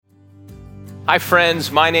Hi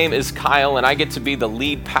friends, my name is Kyle and I get to be the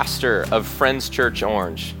lead pastor of Friends Church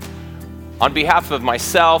Orange. On behalf of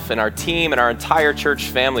myself and our team and our entire church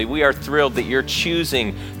family, we are thrilled that you're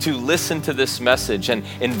choosing to listen to this message and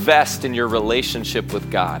invest in your relationship with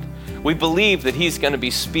God. We believe that He's going to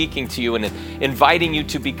be speaking to you and inviting you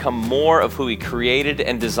to become more of who He created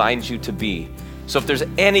and designed you to be. So if there's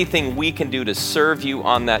anything we can do to serve you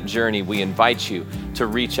on that journey, we invite you to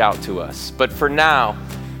reach out to us. But for now,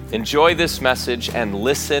 enjoy this message and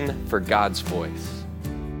listen for God's voice.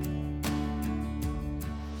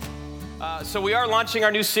 So we are launching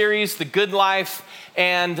our new series, The Good Life.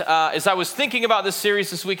 And as I was thinking about this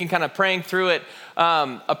series this week and kind of praying through it,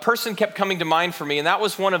 a person kept coming to mind for me. And that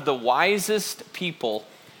was one of the wisest people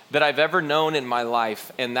that I've ever known in my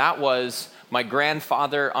life. And that was my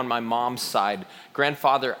grandfather on my mom's side,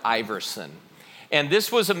 Grandfather Iverson. And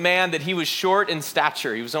this was a man that he was short in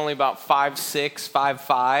stature. He was only about 5'6",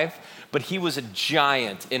 5'5", but he was a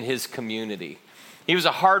giant in his community. He was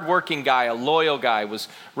a hardworking guy, a loyal guy,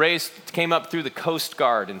 came up through the Coast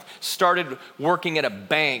Guard and started working at a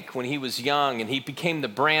bank when he was young, and he became the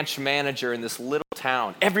branch manager in this little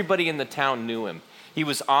town. Everybody in the town knew him. He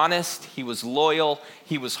was honest, he was loyal,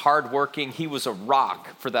 he was hardworking, he was a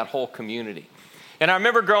rock for that whole community. And I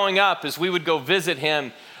remember growing up, as we would go visit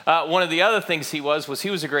him, one of the other things he was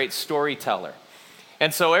a great storyteller.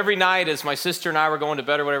 And so every night as my sister and I were going to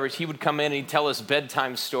bed or whatever, he would come in and he'd tell us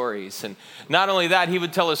bedtime stories. And not only that, he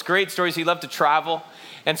would tell us great stories. He loved to travel.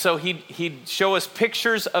 And so he'd show us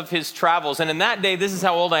pictures of his travels. And in that day, this is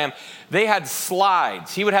how old I am, they had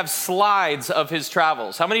slides. He would have slides of his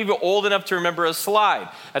travels. How many of you are old enough to remember a slide?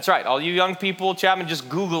 That's right. All you young people, Chapman, just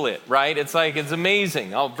Google it, right? It's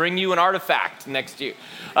amazing. I'll bring you an artifact next to you.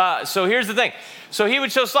 So here's the thing. So he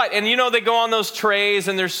would show slides, and they go on those trays,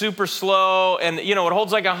 and they're super slow, and it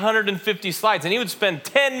holds like 150 slides, and he would spend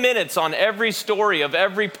 10 minutes on every story of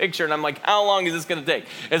every picture, and I'm like, how long is this going to take?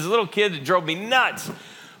 As a little kid, it drove me nuts,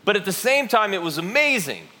 but at the same time, it was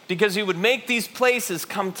amazing, because he would make these places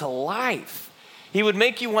come to life. He would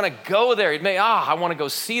make you want to go there. He'd make, I want to go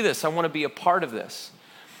see this. I want to be a part of this.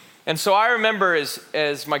 And so I remember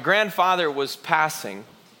as my grandfather was passing,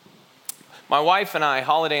 my wife and I,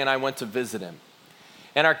 Holiday and I, went to visit him.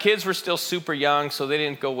 And our kids were still super young, so they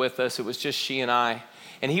didn't go with us. It was just she and I.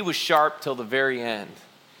 And he was sharp till the very end.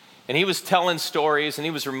 And he was telling stories, and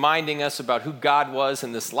he was reminding us about who God was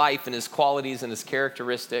in this life and his qualities and his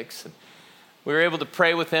characteristics. And we were able to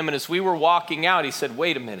pray with him, and as we were walking out, he said,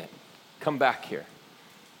 wait a minute, come back here.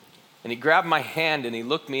 And he grabbed my hand, and he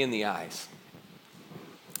looked me in the eyes.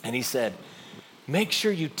 And he said, make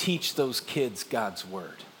sure you teach those kids God's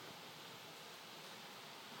word.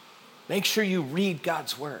 Make sure you read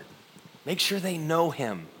God's word. Make sure they know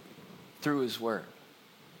him through his word.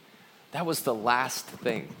 That was the last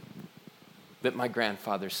thing that my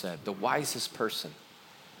grandfather said, the wisest person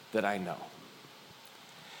that I know.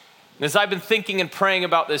 And as I've been thinking and praying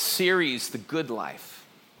about this series, The Good Life,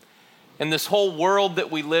 and this whole world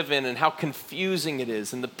that we live in and how confusing it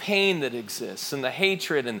is and the pain that exists and the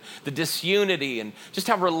hatred and the disunity and just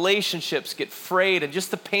how relationships get frayed and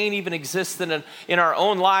just the pain even exists in our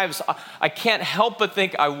own lives, I can't help but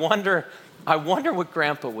think, I wonder what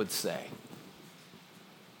Grandpa would say.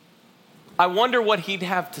 I wonder what he'd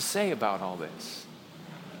have to say about all this.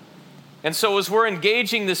 And so as we're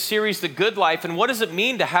engaging this series, The Good Life, and what does it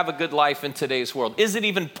mean to have a good life in today's world? Is it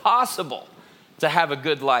even possible to have a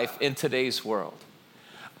good life in today's world?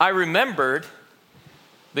 I remembered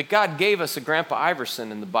that God gave us a Grandpa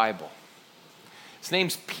Iverson in the Bible. His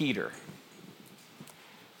name's Peter.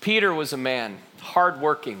 Peter was a man,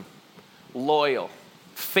 hardworking, loyal,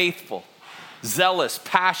 faithful, zealous,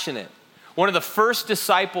 passionate. One of the first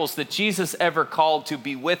disciples that Jesus ever called to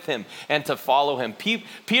be with him and to follow him.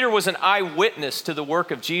 Peter was an eyewitness to the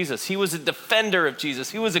work of Jesus. He was a defender of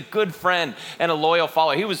Jesus. He was a good friend and a loyal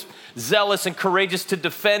follower. He was zealous and courageous to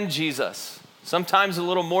defend Jesus, sometimes a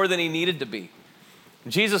little more than he needed to be.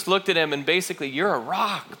 Jesus looked at him and basically, you're a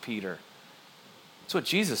rock, Peter. That's what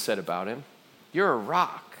Jesus said about him. You're a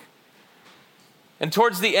rock. And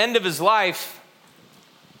towards the end of his life,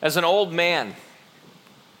 as an old man,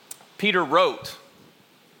 Peter wrote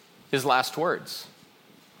his last words.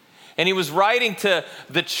 And he was writing to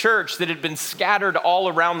the church that had been scattered all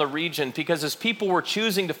around the region because as people were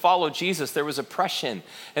choosing to follow Jesus, there was oppression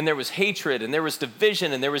and there was hatred and there was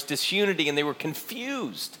division and there was disunity and they were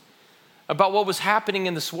confused about what was happening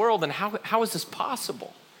in this world and how is this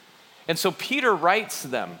possible? And so Peter writes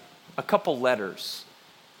them a couple letters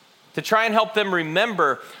to try and help them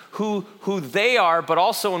remember who they are, but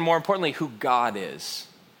also, and more importantly, who God is.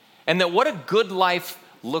 And that what a good life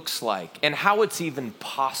looks like and how it's even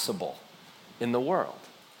possible in the world.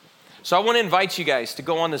 So I want to invite you guys to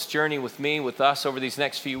go on this journey with me, with us over these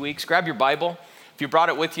next few weeks. Grab your Bible. If you brought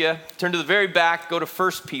it with you, turn to the very back, go to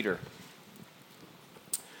 1 Peter.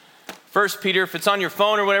 1 Peter, if it's on your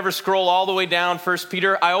phone or whatever, scroll all the way down, 1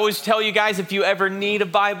 Peter. I always tell you guys, if you ever need a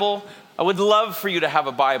Bible, I would love for you to have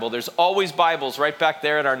a Bible. There's always Bibles right back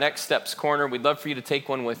there at our Next Steps corner. We'd love for you to take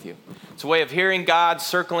one with you. It's a way of hearing God,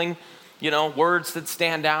 circling, words that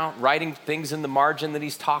stand out, writing things in the margin that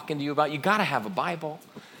he's talking to you about. You got to have a Bible.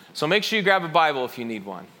 So make sure you grab a Bible if you need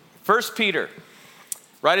one. 1 Peter,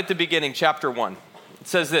 right at the beginning, chapter 1. It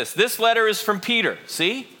says this letter is from Peter.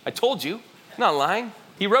 See, I told you, I'm not lying.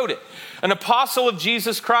 He wrote it. An apostle of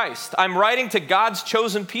Jesus Christ. I'm writing to God's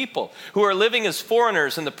chosen people who are living as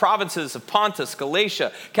foreigners in the provinces of Pontus,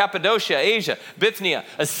 Galatia, Cappadocia, Asia, Bithynia.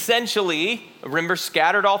 Essentially, remember,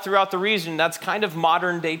 scattered all throughout the region. That's kind of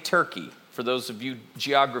modern day Turkey for those of you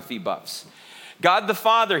geography buffs. God the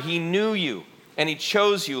Father, he knew you and he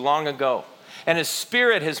chose you long ago. And his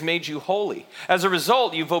Spirit has made you holy. As a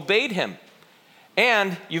result, you've obeyed him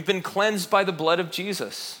and you've been cleansed by the blood of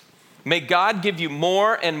Jesus. May God give you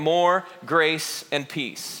more and more grace and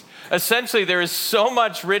peace. Essentially, there is so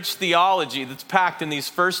much rich theology that's packed in these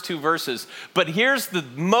first two verses. But here's the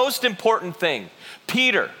most important thing.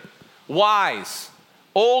 Peter, wise,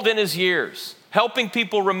 old in his years, helping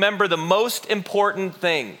people remember the most important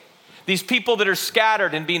thing. These people that are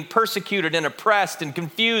scattered and being persecuted and oppressed and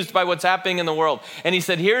confused by what's happening in the world. And he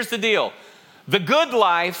said, here's the deal. The good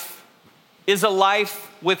life is a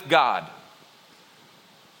life with God.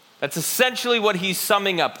 That's essentially what he's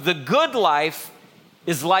summing up. The good life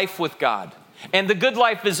is life with God. And the good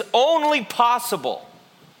life is only possible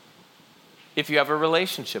if you have a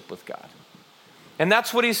relationship with God. And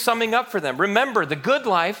that's what he's summing up for them. Remember, the good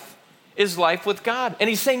life is life with God. And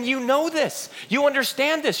he's saying, you know this. You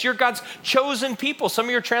understand this. You're God's chosen people. Some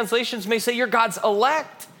of your translations may say you're God's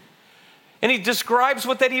elect. And he describes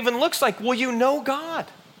what that even looks like. Well, you know God.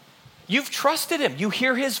 You've trusted him. You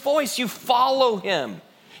hear his voice. You follow him.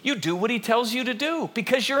 You do what he tells you to do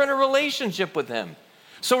because you're in a relationship with him.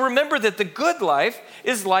 So remember that the good life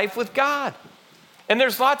is life with God. And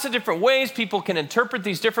there's lots of different ways people can interpret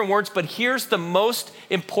these different words, but here's the most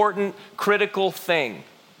important, critical thing.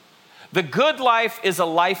 The good life is a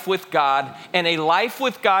life with God, and a life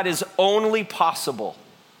with God is only possible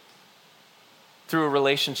through a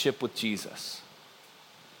relationship with Jesus.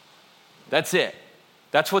 That's it.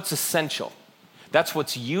 That's what's essential. That's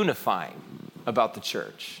what's unifying about the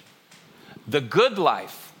church. The good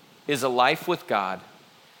life is a life with God,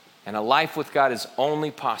 and a life with God is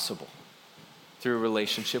only possible through a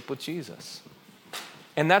relationship with Jesus.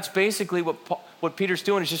 And that's basically what Peter's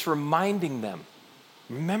doing, is just reminding them.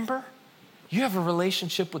 Remember, you have a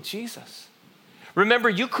relationship with Jesus. Remember,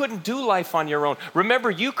 you couldn't do life on your own.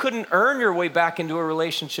 Remember, you couldn't earn your way back into a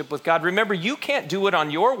relationship with God. Remember, you can't do it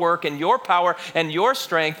on your work and your power and your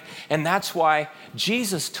strength. And that's why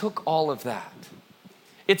Jesus took all of that.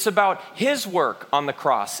 It's about his work on the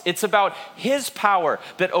cross. It's about his power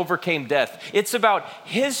that overcame death. It's about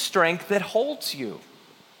his strength that holds you.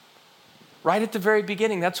 Right at the very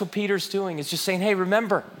beginning, that's what Peter's doing. Is just saying, hey,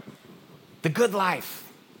 remember, the good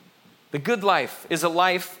life. The good life is a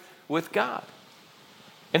life with God.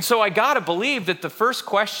 And so I got to believe that the first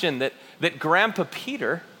question that Grandpa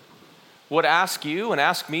Peter would ask you and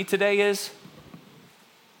ask me today is,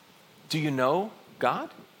 do you know God?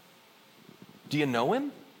 Do you know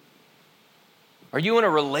him? Are you in a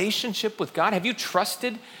relationship with God? Have you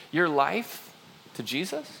trusted your life to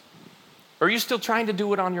Jesus? Or are you still trying to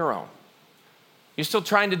do it on your own? You're still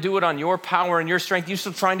trying to do it on your power and your strength. You're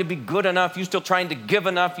still trying to be good enough. You're still trying to give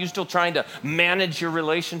enough. You're still trying to manage your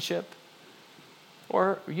relationship.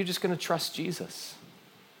 Or are you just going to trust Jesus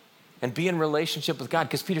and be in relationship with God?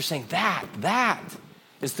 Because Peter's saying that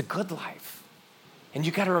is the good life. And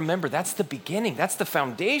you got to remember, that's the beginning. That's the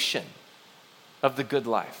foundation of the good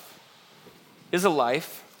life, is a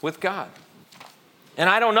life with God. And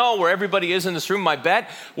I don't know where everybody is in this room. I bet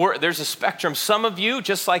there's a spectrum. Some of you,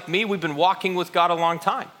 just like me, we've been walking with God a long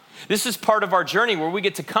time. This is part of our journey where we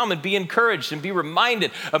get to come and be encouraged and be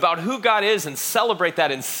reminded about who God is and celebrate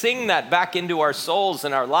that and sing that back into our souls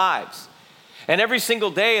and our lives. And every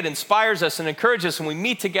single day it inspires us and encourages us, and we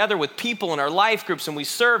meet together with people in our life groups and we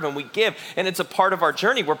serve and we give, and it's a part of our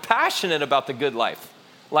journey. We're passionate about the good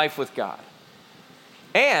life with God.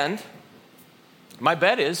 And my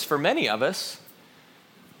bet is for many of us,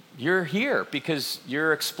 you're here because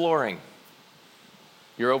you're exploring,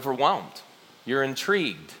 you're overwhelmed, you're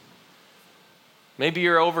intrigued. Maybe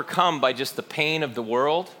you're overcome by just the pain of the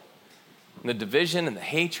world and the division and the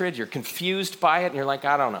hatred. You're confused by it and you're like,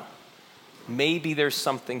 I don't know. maybe there's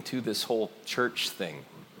something to this whole church thing.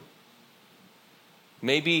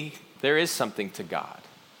 Maybe there is something to God.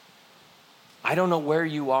 I don't know where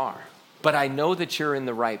you are, but I know that you're in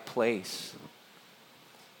the right place.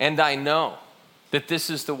 And I know that this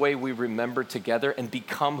is the way we remember together and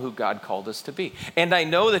become who God called us to be. And I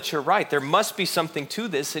know that you're right. There must be something to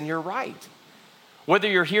this, and you're right. Whether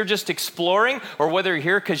you're here just exploring or whether you're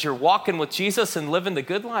here because you're walking with Jesus and living the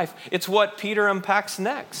good life, it's what Peter unpacks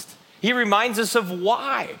next. He reminds us of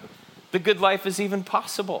why the good life is even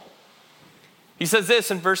possible. He says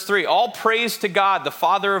this in verse 3, all praise to God, the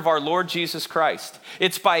Father of our Lord Jesus Christ.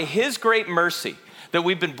 It's by his great mercy that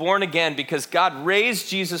we've been born again because God raised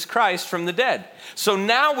Jesus Christ from the dead. So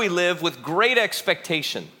now we live with great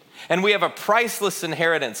expectation, and we have a priceless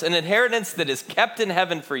inheritance, an inheritance that is kept in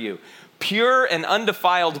heaven for you, pure and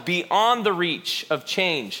undefiled, beyond the reach of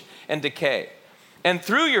change and decay. And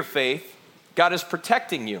through your faith, God is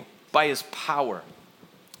protecting you by his power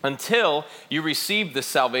until you receive this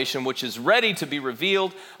salvation, which is ready to be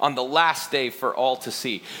revealed on the last day for all to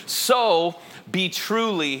see. So be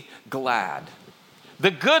truly glad. The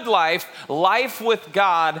good life, life with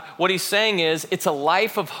God, what he's saying is it's a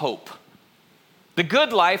life of hope. The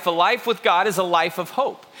good life, a life with God, is a life of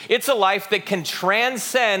hope. It's a life that can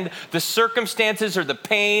transcend the circumstances or the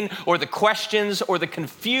pain or the questions or the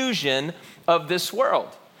confusion of this world.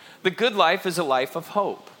 The good life is a life of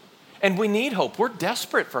hope. And we need hope. We're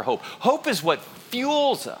desperate for hope. Hope is what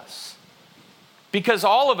fuels us. Because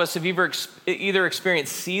all of us have either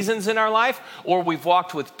experienced seasons in our life or we've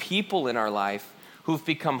walked with people in our life who've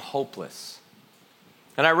become hopeless.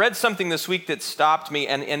 And I read something this week that stopped me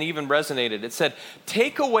and even resonated. It said,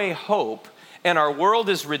 take away hope and our world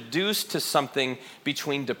is reduced to something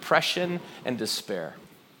between depression and despair.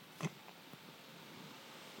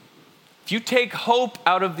 If you take hope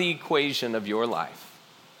out of the equation of your life,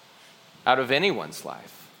 out of anyone's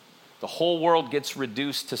life, the whole world gets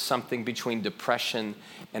reduced to something between depression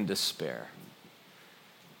and despair.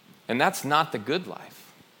 And that's not the good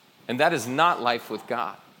life. And that is not life with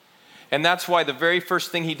God. And that's why the very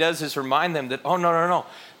first thing he does is remind them that, oh, no.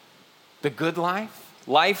 The good life,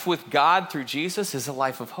 life with God through Jesus, is a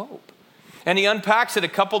life of hope. And he unpacks it a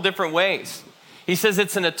couple different ways. He says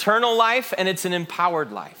it's an eternal life and it's an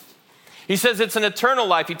empowered life. He says it's an eternal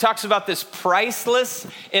life. He talks about this priceless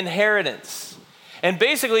inheritance. And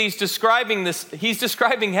basically he's describing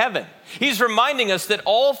heaven. He's reminding us that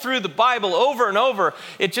all through the Bible, over and over,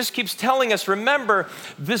 it just keeps telling us, remember,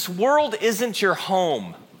 this world isn't your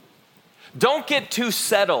home. Don't get too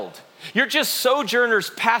settled. You're just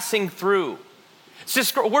sojourners passing through.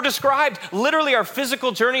 We're described, literally our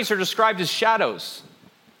physical journeys are described as shadows.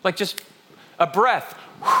 Like just a breath.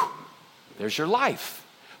 Whew, there's your life.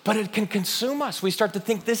 But it can consume us. We start to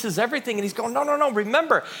think this is everything. And he's going, no.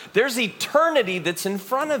 Remember, there's eternity that's in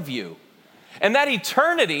front of you. And that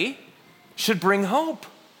eternity should bring hope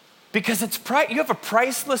because you have a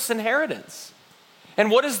priceless inheritance. And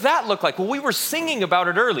what does that look like? Well, we were singing about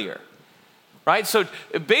it earlier. Right? So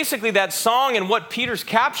basically that song and what Peter's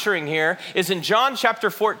capturing here is in John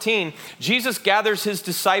chapter 14, Jesus gathers his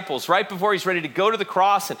disciples right before he's ready to go to the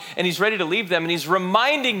cross and he's ready to leave them, and he's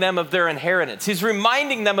reminding them of their inheritance. He's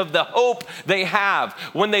reminding them of the hope they have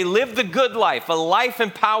when they live the good life, a life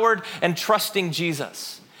empowered and trusting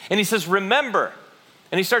Jesus. And he says, remember,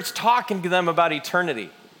 and he starts talking to them about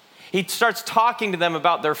eternity. He starts talking to them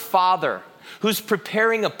about their Father who's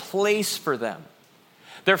preparing a place for them.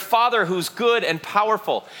 Their Father who's good and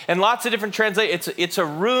powerful. And lots of different translations. It's a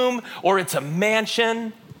room or it's a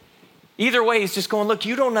mansion. Either way, he's just going, look,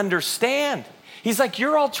 you don't understand. He's like,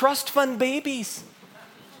 you're all trust fund babies.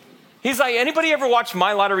 He's like, anybody ever watch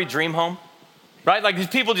My Lottery Dream Home? Right? Like these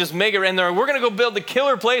people just make it and they're like, we're going to go build the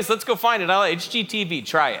killer place. Let's go find it. HGTV,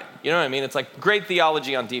 try it. You know what I mean? It's like great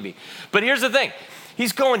theology on TV. But here's the thing.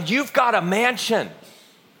 He's going, you've got a mansion.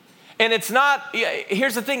 And it's not,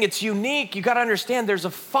 here's the thing, it's unique. You got to understand there's a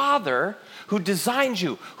Father who designed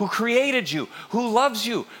you, who created you, who loves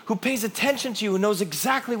you, who pays attention to you, who knows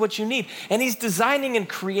exactly what you need. And he's designing and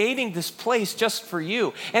creating this place just for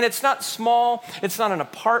you. And it's not small. It's not an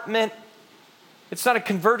apartment. It's not a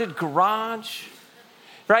converted garage,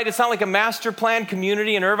 right? It's not like a master plan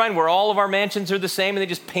community in Irvine where all of our mansions are the same and they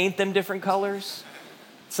just paint them different colors.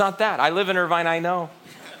 It's not that. I live in Irvine, I know.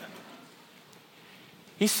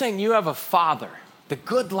 He's saying you have a Father. The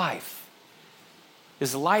good life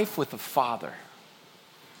is life with a Father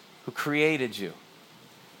who created you,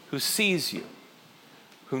 who sees you,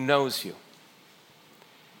 who knows you.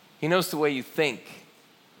 He knows the way you think.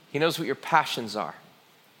 He knows what your passions are.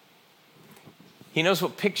 He knows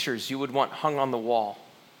what pictures you would want hung on the wall.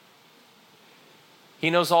 He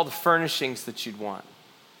knows all the furnishings that you'd want.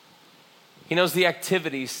 He knows the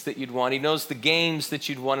activities that you'd want. He knows the games that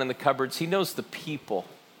you'd want in the cupboards. He knows the people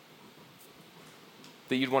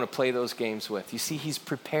that you'd want to play those games with. You see, he's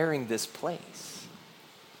preparing this place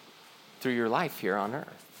through your life here on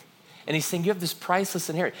earth. And he's saying, you have this priceless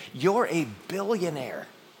inheritance. You're a billionaire.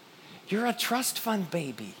 You're a trust fund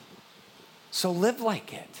baby. So live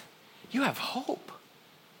like it. You have hope.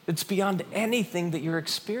 It's beyond anything that you're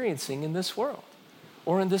experiencing in this world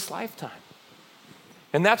or in this lifetime.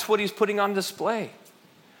 And that's what he's putting on display.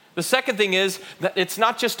 The second thing is that it's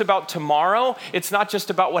not just about tomorrow. It's not just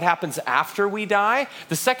about what happens after we die.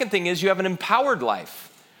 The second thing is you have an empowered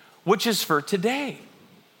life, which is for today.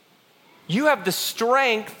 You have the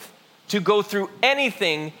strength to go through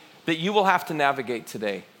anything that you will have to navigate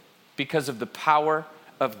today because of the power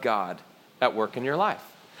of God at work in your life.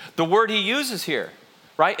 The word he uses here,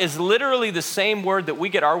 right, is literally the same word that we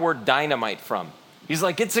get our word dynamite from. He's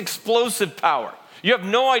like, it's explosive power. You have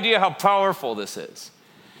no idea how powerful this is.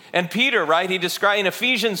 And Peter, right, he described in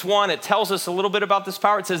Ephesians 1, it tells us a little bit about this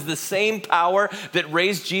power. It says the same power that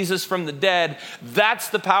raised Jesus from the dead, that's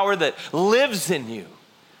the power that lives in you.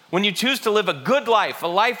 When you choose to live a good life, a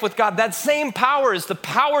life with God, that same power is the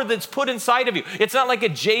power that's put inside of you. It's not like a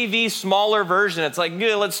JV smaller version. It's like,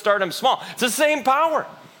 yeah, let's start them small. It's the same power.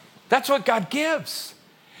 That's what God gives.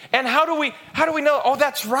 And how do we know? Oh,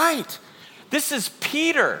 that's right. This is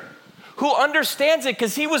Peter, who understands it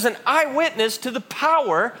because he was an eyewitness to the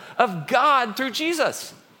power of God through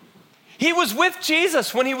Jesus. He was with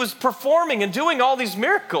Jesus when he was performing and doing all these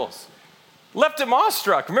miracles. Left him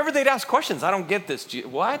awestruck. Remember, they'd ask questions. I don't get this.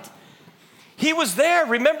 What? He was there.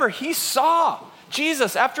 Remember, he saw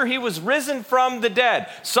Jesus after he was risen from the dead,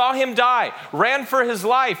 saw him die, ran for his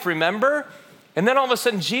life, remember? And then all of a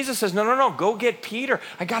sudden, Jesus says, no, go get Peter.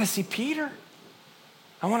 I got to see Peter.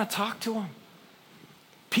 I want to talk to him.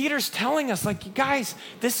 Peter's telling us, like, guys,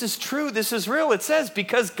 this is true, this is real. It says,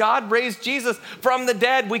 because God raised Jesus from the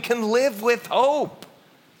dead, we can live with hope.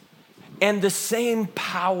 And the same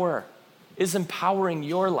power is empowering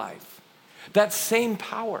your life. That same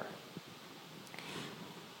power.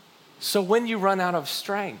 So when you run out of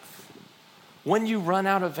strength, when you run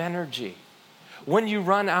out of energy, when you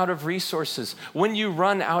run out of resources, when you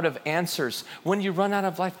run out of answers, when you run out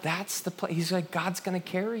of life, that's the place. He's like, God's going to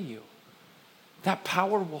carry you. That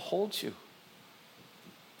power will hold you.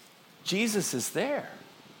 Jesus is there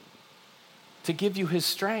to give you his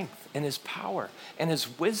strength and his power and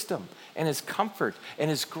his wisdom and his comfort and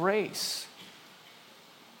his grace.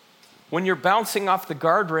 When you're bouncing off the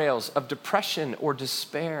guardrails of depression or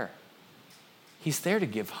despair, he's there to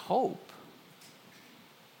give hope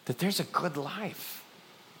that there's a good life,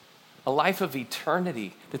 a life of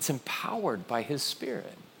eternity that's empowered by his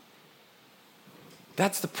Spirit.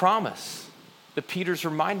 That's the promise that Peter's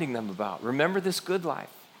reminding them about. Remember this good life.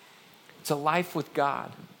 It's a life with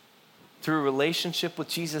God through a relationship with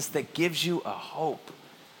Jesus that gives you a hope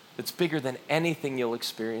that's bigger than anything you'll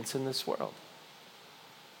experience in this world.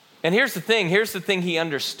 And here's the thing he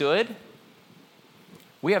understood.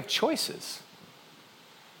 We have choices.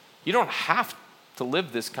 You don't have to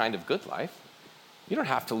live this kind of good life. You don't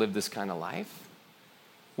have to live this kind of life.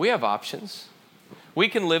 We have options. We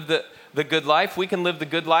can live the good life. We can live the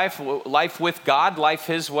good life with God, life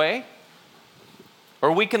his way.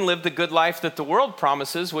 Or we can live the good life that the world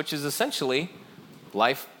promises, which is essentially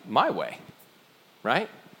life my way, right?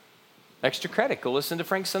 Extra credit, go listen to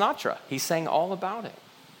Frank Sinatra. He sang all about it.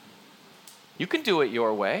 You can do it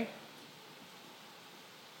your way.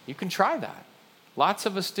 You can try that. Lots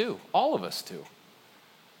of us do. All of us do.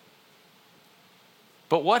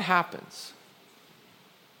 But what happens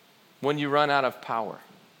when you run out of power?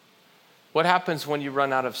 What happens when you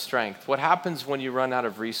run out of strength? What happens when you run out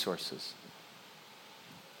of resources?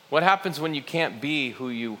 What happens when you can't be who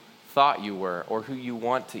you thought you were or who you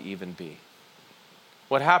want to even be?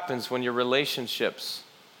 What happens when your relationships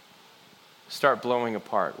start blowing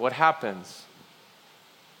apart? What happens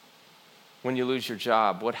when you lose your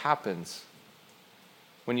job? What happens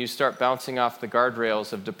when you start bouncing off the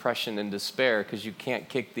guardrails of depression and despair because you can't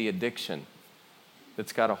kick the addiction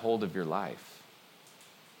that's got a hold of your life?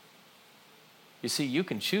 You see, you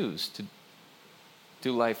can choose to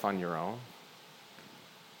do life on your own.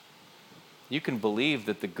 You can believe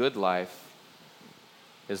that the good life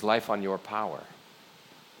is life on your power.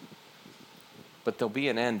 But there'll be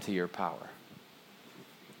an end to your power.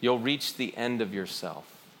 You'll reach the end of yourself.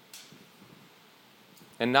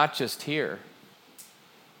 And not just here.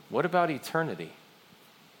 What about eternity?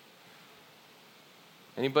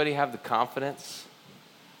 Anybody have the confidence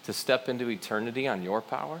to step into eternity on your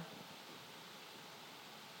power?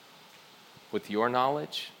 with your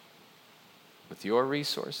knowledge, with your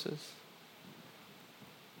resources.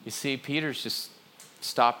 You see, Peter's just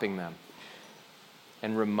stopping them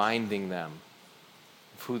and reminding them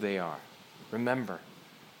of who they are. Remember,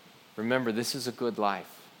 this is a good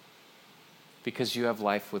life because you have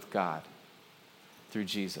life with God through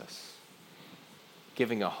Jesus,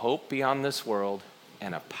 giving a hope beyond this world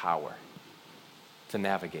and a power to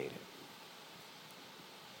navigate it.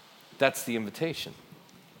 That's the invitation.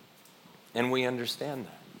 And we understand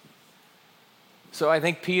that. So I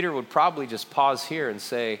think Peter would probably just pause here and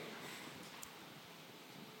say,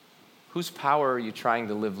 whose power are you trying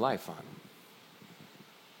to live life on?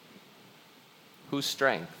 Whose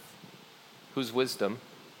strength? Whose wisdom?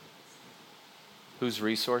 Whose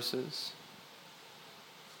resources?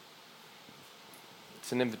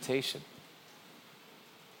 It's an invitation.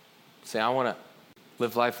 Say, I want to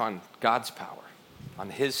live life on God's power, on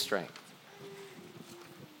his strength.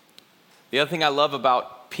 The other thing I love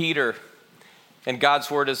about Peter and God's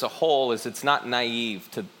word as a whole is it's not naive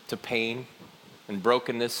to pain and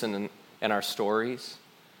brokenness and our stories.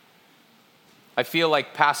 I feel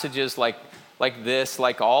like passages like this,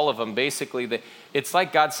 like all of them, basically, it's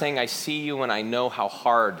like God saying, I see you and I know how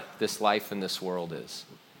hard this life in this world is.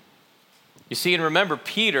 You see, and remember,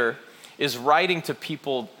 Peter is writing to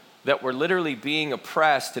people that were literally being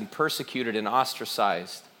oppressed and persecuted and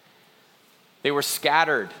ostracized. They were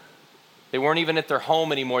scattered. They weren't even at their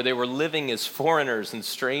home anymore. They were living as foreigners and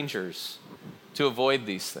strangers to avoid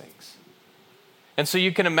these things. And so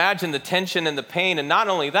you can imagine the tension and the pain. And not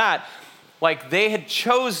only that, like they had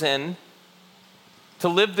chosen to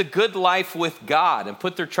live the good life with God and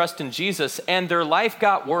put their trust in Jesus, and their life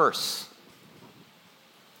got worse.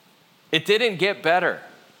 It didn't get better.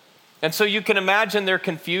 And so you can imagine their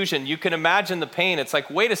confusion. You can imagine the pain. It's like,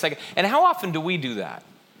 wait a second. And how often do we do that?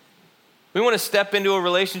 We want to step into a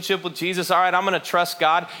relationship with Jesus. All right, I'm going to trust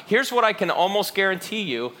God. Here's what I can almost guarantee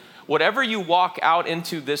you. Whatever you walk out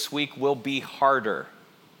into this week will be harder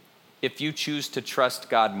if you choose to trust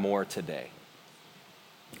God more today.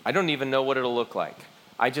 I don't even know what it'll look like.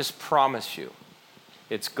 I just promise you,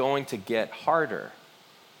 it's going to get harder.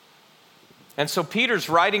 And so Peter's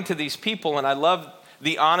writing to these people, and I love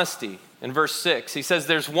the honesty in verse 6. He says,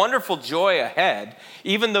 there's wonderful joy ahead,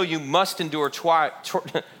 even though you must endure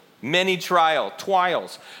many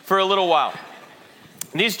trials for a little while.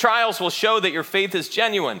 These trials will show that your faith is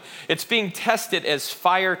genuine. It's being tested as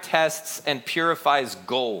fire tests and purifies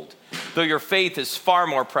gold, though your faith is far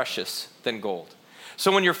more precious than gold.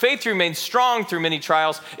 So when your faith remains strong through many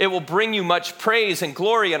trials, it will bring you much praise and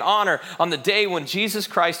glory and honor on the day when Jesus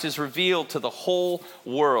Christ is revealed to the whole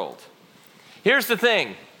world. Here's the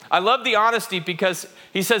thing. I love the honesty because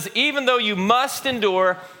he says, even though you must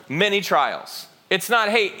endure many trials, it's not,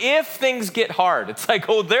 hey, if things get hard. It's like,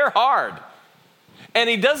 oh, they're hard. And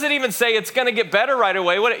he doesn't even say it's going to get better right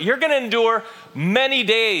away. You're going to endure many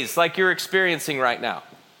days like you're experiencing right now.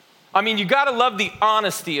 I mean, you got to love the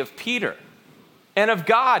honesty of Peter and of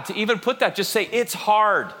God to even put that. Just say, it's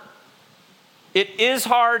hard. It is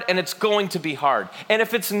hard and it's going to be hard. And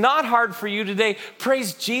if it's not hard for you today,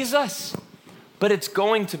 praise Jesus. But it's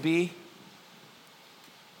going to be.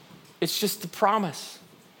 It's just the promise.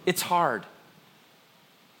 It's hard.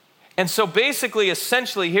 And so basically,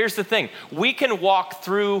 essentially, here's the thing. We can walk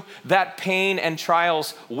through that pain and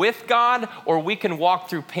trials with God, or we can walk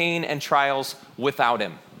through pain and trials without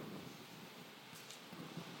him.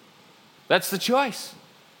 That's the choice.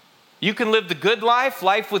 You can live the good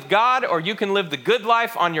life with God, or you can live the good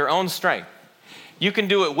life on your own strength. You can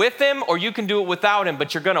do it with him, or you can do it without him,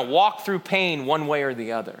 but you're going to walk through pain one way or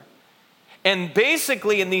the other. And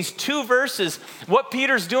basically in these two verses, what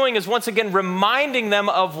Peter's doing is once again reminding them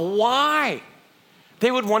of why they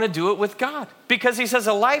would want to do it with God. Because he says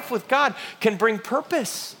a life with God can bring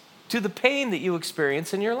purpose to the pain that you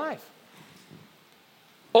experience in your life.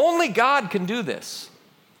 Only God can do this.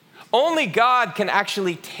 Only God can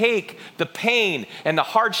actually take the pain and the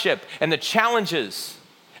hardship and the challenges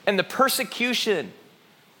and the persecution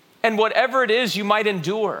and whatever it is you might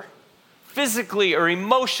endure, physically or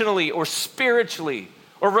emotionally or spiritually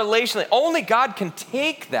or relationally. Only God can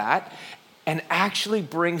take that and actually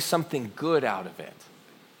bring something good out of it.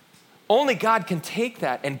 Only God can take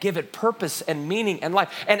that and give it purpose and meaning and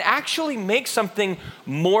life and actually make something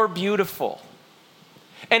more beautiful.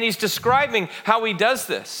 And he's describing how he does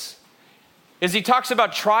this. Is he talks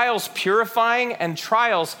about trials purifying and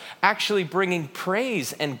trials actually bringing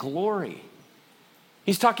praise and glory.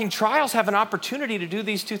 He's talking trials have an opportunity to do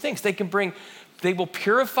these two things. They will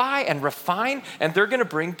purify and refine, and they're going to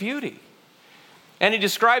bring beauty. And he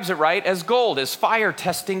describes it, right, as gold, as fire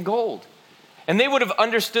testing gold. And they would have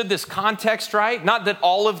understood this context, right? Not that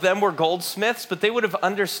all of them were goldsmiths, but they would have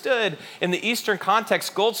understood in the Eastern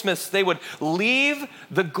context, goldsmiths, they would leave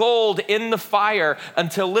the gold in the fire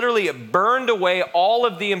until literally it burned away all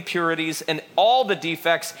of the impurities and all the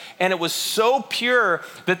defects, and it was so pure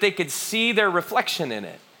that they could see their reflection in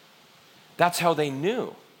it. That's how they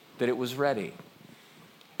knew that it was ready.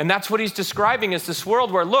 And that's what he's describing as this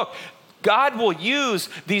world where, look, God will use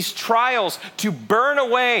these trials to burn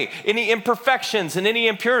away any imperfections and any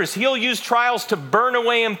impurities. He'll use trials to burn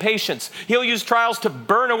away impatience. He'll use trials to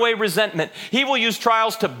burn away resentment. He will use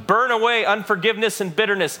trials to burn away unforgiveness and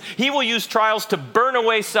bitterness. He will use trials to burn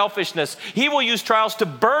away selfishness. He will use trials to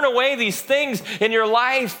burn away these things in your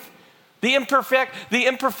life. The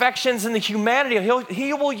imperfections and the humanity.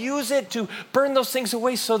 He will use it to burn those things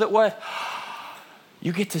away so that what?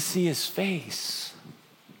 You get to see his face.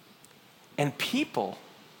 And people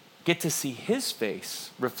get to see his face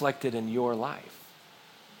reflected in your life.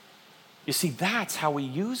 You see, that's how he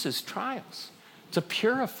uses trials, to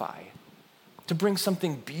purify, to bring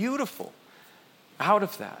something beautiful out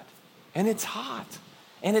of that. And it's hot,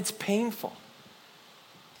 and it's painful.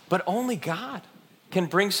 But only God can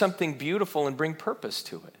bring something beautiful and bring purpose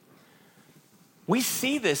to it. We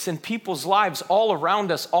see this in people's lives all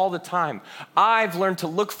around us all the time. I've learned to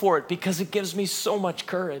look for it because it gives me so much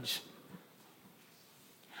courage.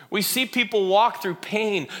 We see people walk through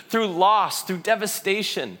pain, through loss, through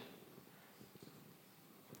devastation,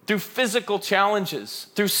 through physical challenges,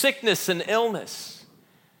 through sickness and illness.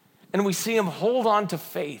 And we see them hold on to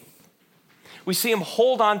faith. We see them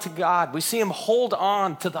hold on to God. We see them hold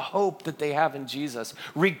on to the hope that they have in Jesus,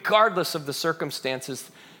 regardless of the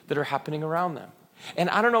circumstances that are happening around them. And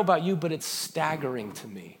I don't know about you, but it's staggering to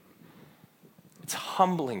me. It's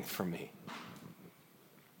humbling for me.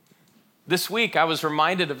 This week, I was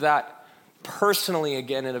reminded of that personally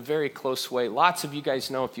again in a very close way. Lots of you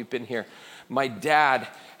guys know if you've been here, my dad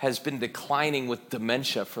has been declining with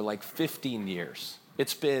dementia for like 15 years.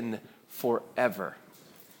 It's been forever.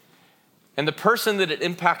 And the person that it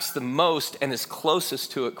impacts the most and is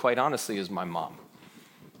closest to it, quite honestly, is my mom.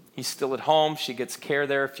 He's still at home. She gets care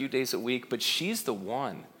there a few days a week, but she's the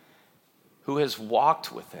one who has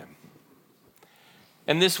walked with him.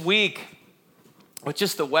 And this week, with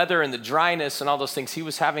just the weather and the dryness and all those things, he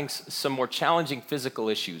was having some more challenging physical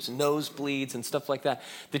issues, nosebleeds and stuff like that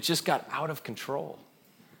just got out of control.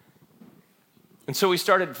 And so he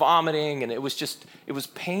started vomiting, and it was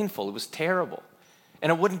painful. It was terrible.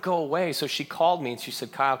 And it wouldn't go away. So she called me and she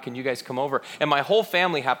said, Kyle, can you guys come over? And my whole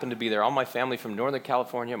family happened to be there. All my family from Northern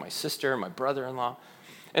California, my sister, my brother-in-law.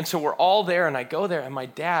 And so we're all there, and I go there, and my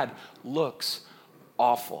dad looks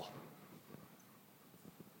awful.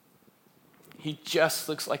 He just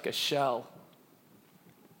looks like a shell.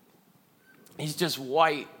 He's just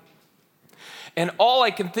white. And all I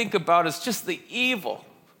can think about is just the evil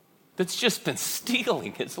that's just been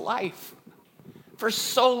stealing his life for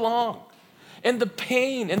so long. And the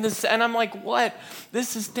pain and I'm like, what?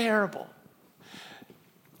 This is terrible.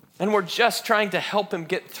 And we're just trying to help him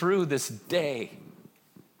get through this day.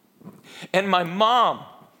 And my mom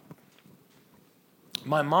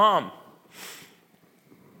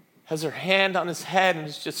has her hand on his head and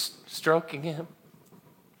is just stroking him.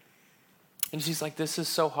 And she's like, this is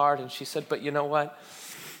so hard. And she said, but you know what?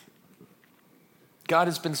 God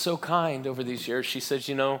has been so kind over these years. She says,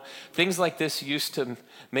 things like this used to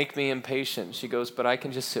make me impatient. She goes, but I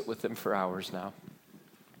can just sit with him for hours now.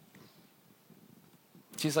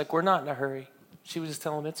 She's like, we're not in a hurry. She was just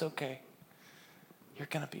telling him, it's okay. You're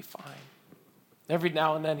going to be fine. Every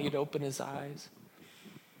now and then he'd open his eyes.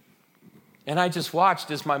 And I just watched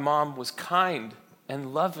as my mom was kind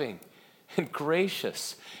and loving and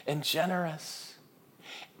gracious and generous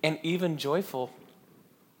and even joyful.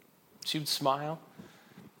 She would smile,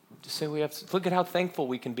 just say, look at how thankful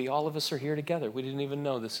we can be. All of us are here together. We didn't even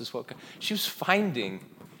know this is what God. She was finding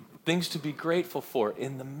things to be grateful for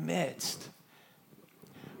in the midst.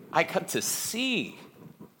 I got to see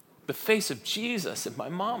the face of Jesus in my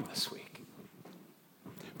mom this week.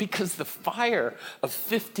 Because the fire of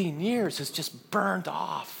 15 years has just burned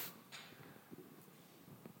off.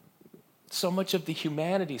 So much of the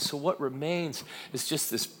humanity. So what remains is just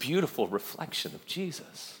this beautiful reflection of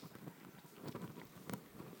Jesus.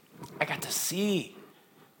 I got to see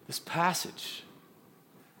this passage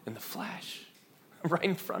in the flesh right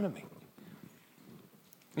in front of me.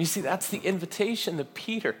 You see, that's the invitation that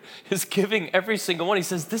Peter is giving every single one. He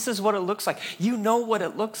says, this is what it looks like. You know what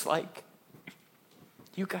it looks like.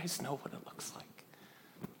 You guys know what it looks like.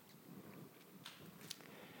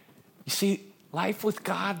 You see, life with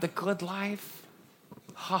God, the good life,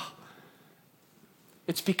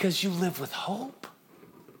 It's because you live with hope.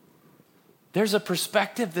 There's a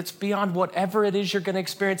perspective that's beyond whatever it is you're going to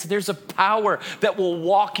experience. There's a power that will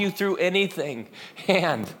walk you through anything,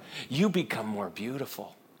 and you become more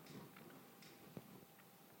beautiful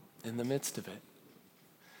in the midst of it.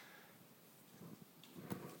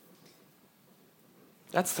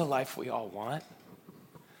 That's the life we all want.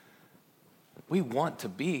 We want to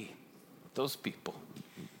be those people.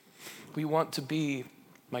 We want to be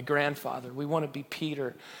my grandfather. We want to be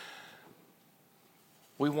Peter.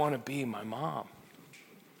 We want to be my mom.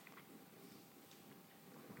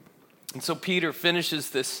 And so Peter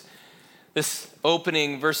finishes this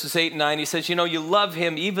opening, verses 8 and 9. He says, you love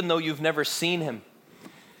him even though you've never seen him.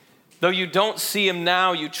 Though you don't see him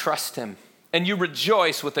now, you trust him. And you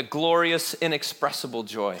rejoice with a glorious, inexpressible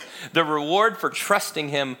joy. The reward for trusting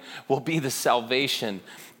him will be the salvation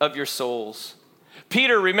of your souls.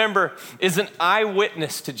 Peter, remember, is an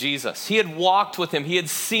eyewitness to Jesus. He had walked with him. He had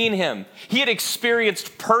seen him. He had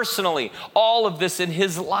experienced personally all of this in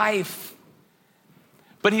his life.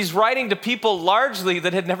 But he's writing to people largely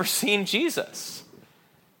that had never seen Jesus.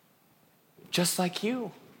 Just like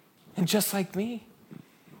you and just like me.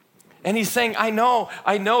 And he's saying, I know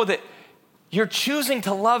that you're choosing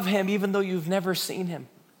to love him even though you've never seen him.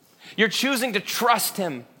 You're choosing to trust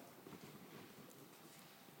him.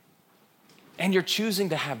 And you're choosing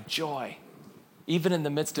to have joy, even in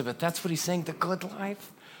the midst of it. That's what he's saying, the good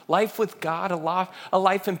life. Life with God, a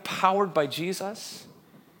life empowered by Jesus.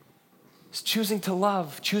 Is choosing to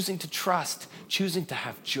love, choosing to trust, choosing to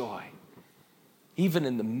have joy, even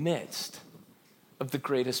in the midst of the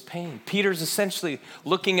greatest pain. Peter's essentially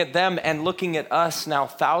looking at them and looking at us now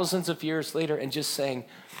thousands of years later and just saying,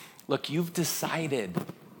 look, you've decided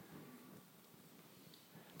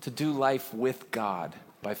to do life with God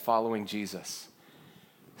by following Jesus.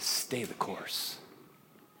 Stay the course.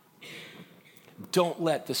 Don't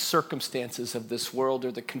let the circumstances of this world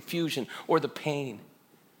or the confusion or the pain,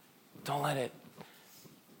 don't let it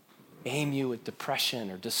aim you at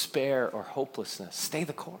depression or despair or hopelessness. Stay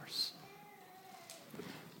the course.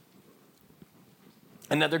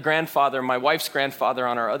 Another grandfather, my wife's grandfather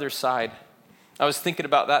on our other side, I was thinking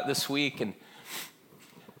about that this week, and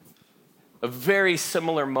a very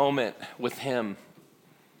similar moment with him.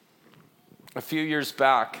 A few years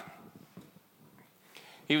back,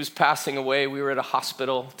 he was passing away. We were at a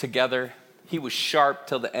hospital together. He was sharp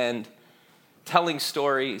till the end, telling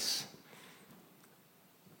stories.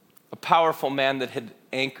 A powerful man that had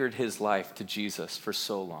anchored his life to Jesus for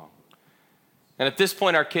so long. And at this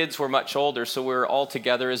point, our kids were much older, so we were all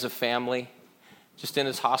together as a family, just in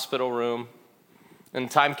his hospital room.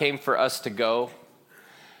 And time came for us to go.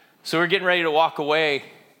 So we're getting ready to walk away,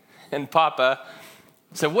 and Papa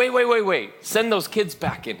said, wait, send those kids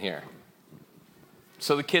back in here.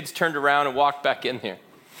 So the kids turned around and walked back in here.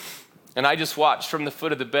 And I just watched from the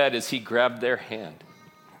foot of the bed as he grabbed their hand,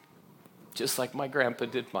 just like my grandpa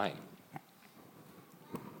did mine.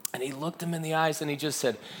 And he looked them in the eyes and he just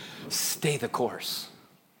said, stay the course.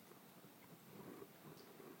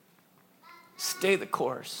 Stay the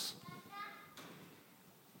course.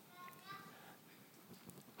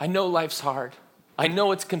 I know life's hard. I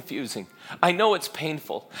know it's confusing. I know it's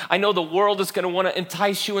painful. I know the world is going to want to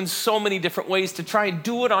entice you in so many different ways to try and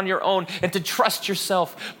do it on your own and to trust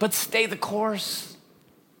yourself, but stay the course.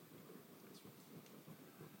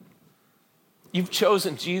 You've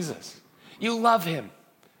chosen Jesus. You love him.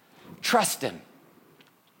 Trust him.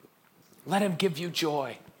 Let him give you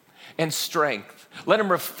joy and strength. Let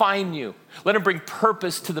him refine you. Let him bring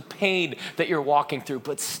purpose to the pain that you're walking through,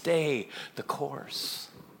 but stay the course.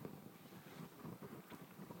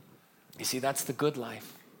 You see, that's the good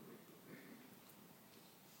life.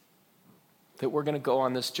 That we're going to go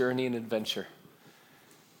on this journey and adventure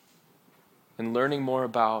and learning more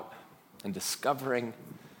about and discovering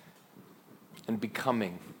and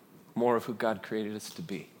becoming more of who God created us to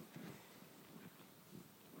be.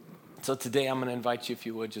 So today I'm going to invite you, if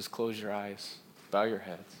you would, just close your eyes, bow your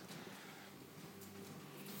heads.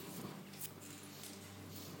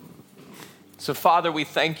 So Father, we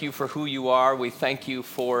thank you for who you are. We thank you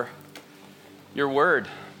for your word.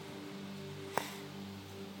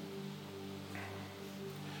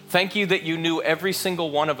 Thank you that you knew every single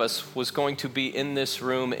one of us was going to be in this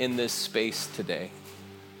room, in this space today.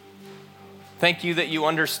 Thank you that you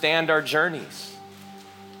understand our journeys.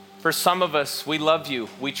 For some of us, we love you,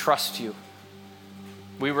 we trust you,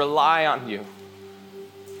 we rely on you.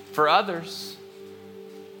 For others,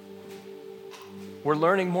 we're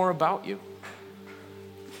learning more about you.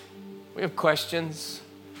 We have questions,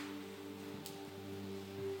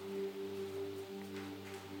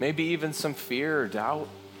 maybe even some fear or doubt.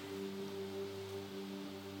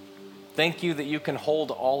 Thank you that you can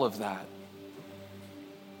hold all of that.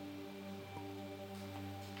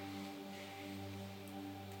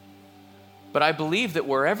 But I believe that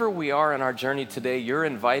wherever we are in our journey today, you're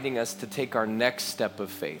inviting us to take our next step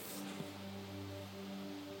of faith.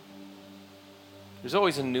 There's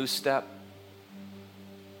always a new step.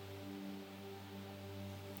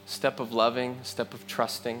 Step of loving, step of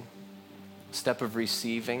trusting, step of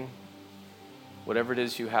receiving, whatever it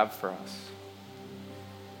is you have for us.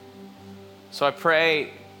 So I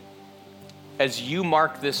pray as you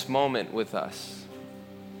mark this moment with us,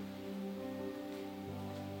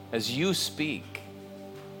 as you speak,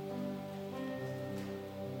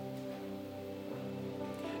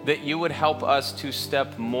 that you would help us to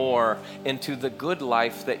step more into the good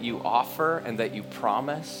life that you offer and that you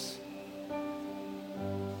promise.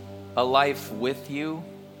 A life with you,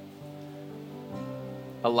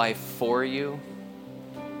 a life for you,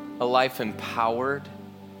 a life empowered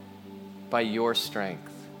by your strength.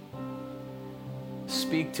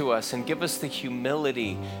 Speak to us and give us the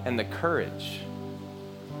humility and the courage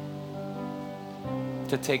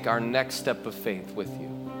to take our next step of faith with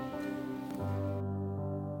you.